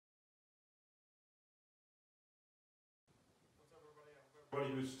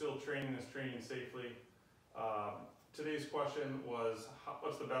Everybody who's still training is training safely. Today's question was,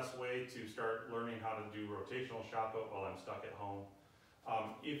 what's the best way to start learning how to do rotational shot put while I'm stuck at home?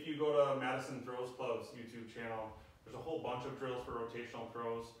 If you go to Madison Throws Club's YouTube channel, there's a whole bunch of drills for rotational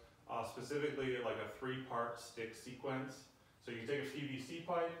throws, specifically like a 3-part stick sequence. So you take a PVC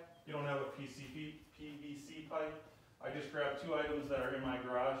pipe. You don't have a PVC pipe. I just grabbed 2 items that are in my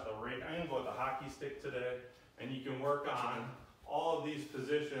garage. I'm going to go with the hockey stick today, and you can work on all of these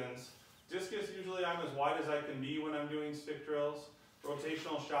positions. Discus, usually I'm as wide as I can be when I'm doing stick drills.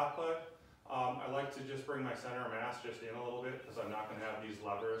 Rotational shot put, I like to just bring my center of mass just in a little bit because I'm not going to have these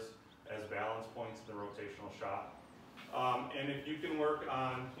levers as balance points in the rotational shot. And if you can work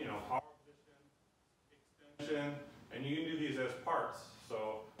on, power position, extension, and you can do these as parts.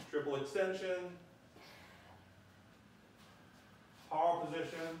 So triple extension, power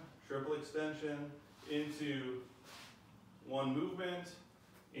position, triple extension, into one movement,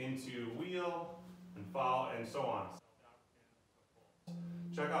 into wheel, and follow, and so on.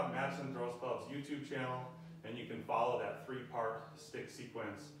 Check out Madison Throws Club's YouTube channel, and you can follow that 3-part stick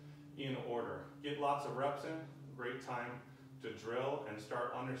sequence in order. Get lots of reps in, great time to drill and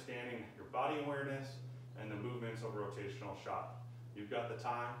start understanding your body awareness and the movements of rotational shot. You've got the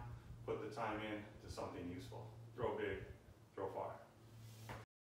time, put the time in to something useful. Throw big, throw far.